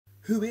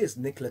Who is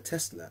Nikola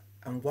Tesla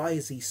and why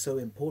is he so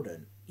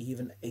important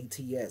even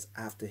 80 years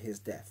after his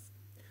death?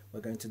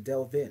 We're going to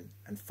delve in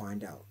and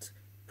find out.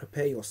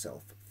 Prepare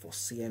yourself for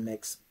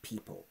CMX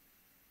people.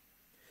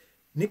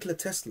 Nikola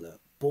Tesla,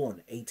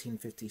 born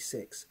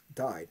 1856,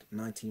 died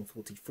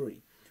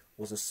 1943,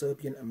 was a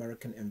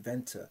Serbian-American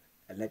inventor,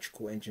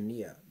 electrical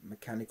engineer,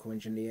 mechanical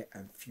engineer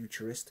and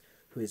futurist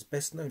who is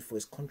best known for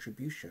his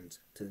contributions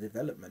to the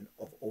development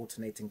of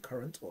alternating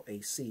current or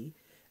AC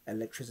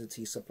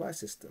electricity supply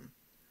system.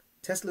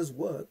 Tesla's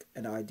work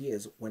and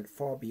ideas went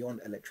far beyond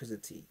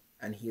electricity,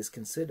 and he is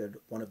considered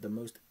one of the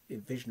most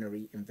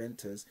visionary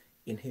inventors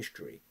in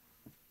history.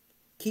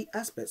 Key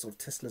aspects of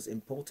Tesla's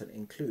importance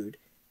include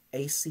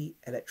AC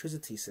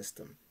electricity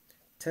system.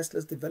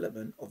 Tesla's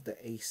development of the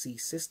AC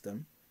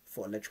system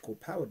for electrical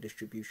power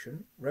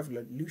distribution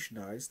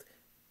revolutionized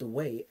the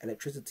way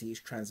electricity is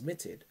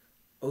transmitted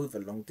over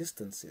long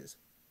distances.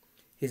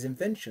 His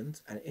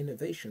inventions and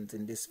innovations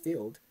in this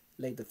field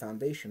laid the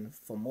foundation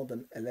for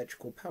modern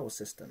electrical power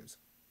systems.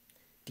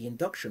 The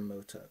induction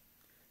motor.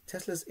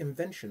 Tesla's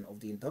invention of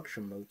the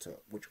induction motor,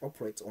 which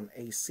operates on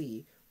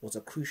AC, was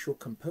a crucial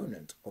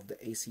component of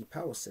the AC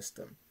power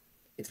system.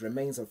 It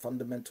remains a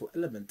fundamental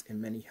element in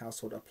many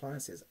household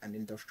appliances and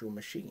industrial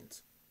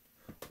machines.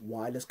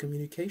 Wireless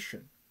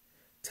communication.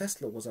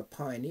 Tesla was a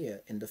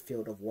pioneer in the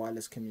field of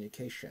wireless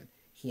communication.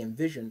 He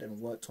envisioned and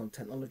worked on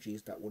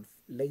technologies that would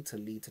later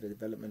lead to the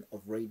development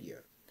of radio.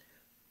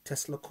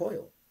 Tesla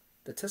coil.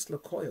 The Tesla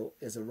coil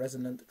is a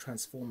resonant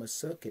transformer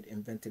circuit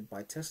invented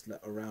by Tesla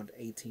around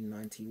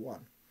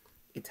 1891.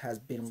 It has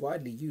been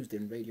widely used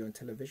in radio and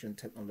television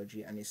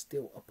technology and is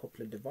still a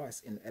popular device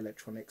in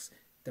electronics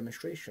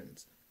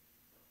demonstrations.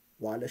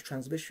 Wireless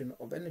transmission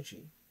of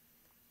energy.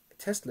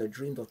 Tesla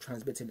dreamed of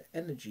transmitting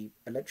energy,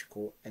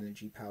 electrical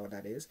energy power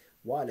that is,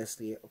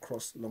 wirelessly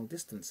across long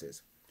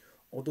distances.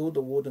 Although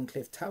the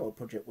Wardenclyffe Tower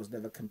project was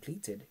never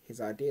completed,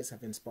 his ideas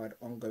have inspired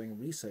ongoing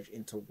research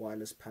into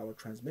wireless power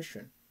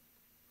transmission.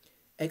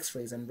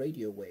 X-rays and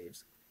radio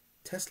waves.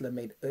 Tesla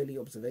made early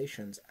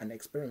observations and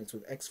experiments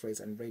with X-rays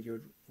and radio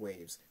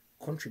waves,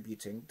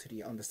 contributing to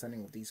the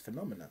understanding of these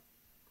phenomena.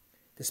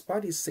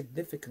 Despite his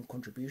significant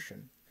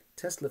contribution,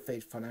 Tesla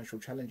faced financial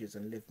challenges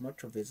and lived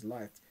much of his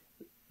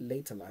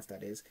later life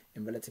that is,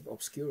 in relative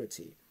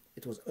obscurity.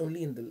 It was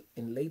only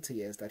in later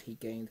years that he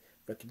gained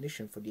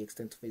recognition for the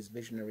extent of his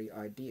visionary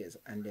ideas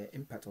and their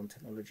impact on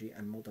technology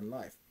and modern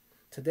life.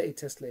 Today,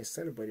 Tesla is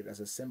celebrated as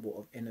a symbol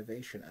of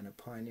innovation and a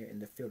pioneer in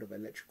the field of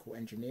electrical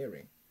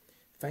engineering.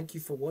 Thank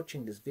you for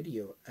watching this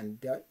video and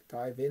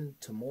dive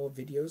into more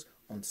videos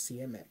on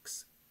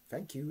CMX.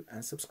 Thank you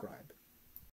and subscribe.